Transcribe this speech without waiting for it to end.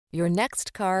Your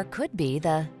next car could be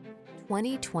the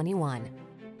 2021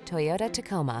 Toyota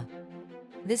Tacoma.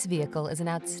 This vehicle is an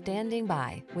outstanding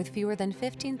buy with fewer than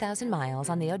 15,000 miles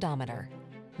on the odometer.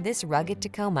 This rugged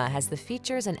Tacoma has the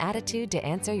features and attitude to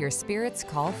answer your spirit's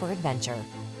call for adventure.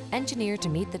 Engineered to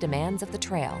meet the demands of the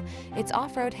trail, its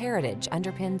off-road heritage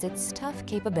underpins its tough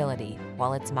capability,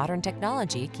 while its modern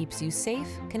technology keeps you safe,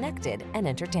 connected, and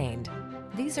entertained.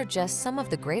 These are just some of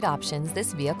the great options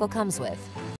this vehicle comes with: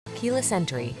 keyless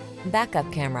entry, backup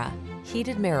camera,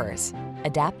 heated mirrors,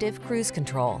 adaptive cruise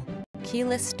control,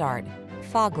 keyless start,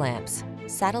 fog lamps,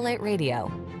 satellite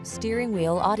radio, steering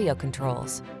wheel audio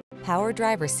controls, power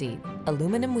driver's seat,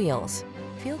 aluminum wheels.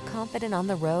 Feel confident on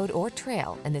the road or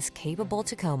trail in this capable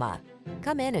Tacoma.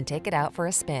 Come in and take it out for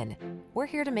a spin. We're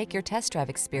here to make your test drive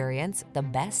experience the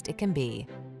best it can be.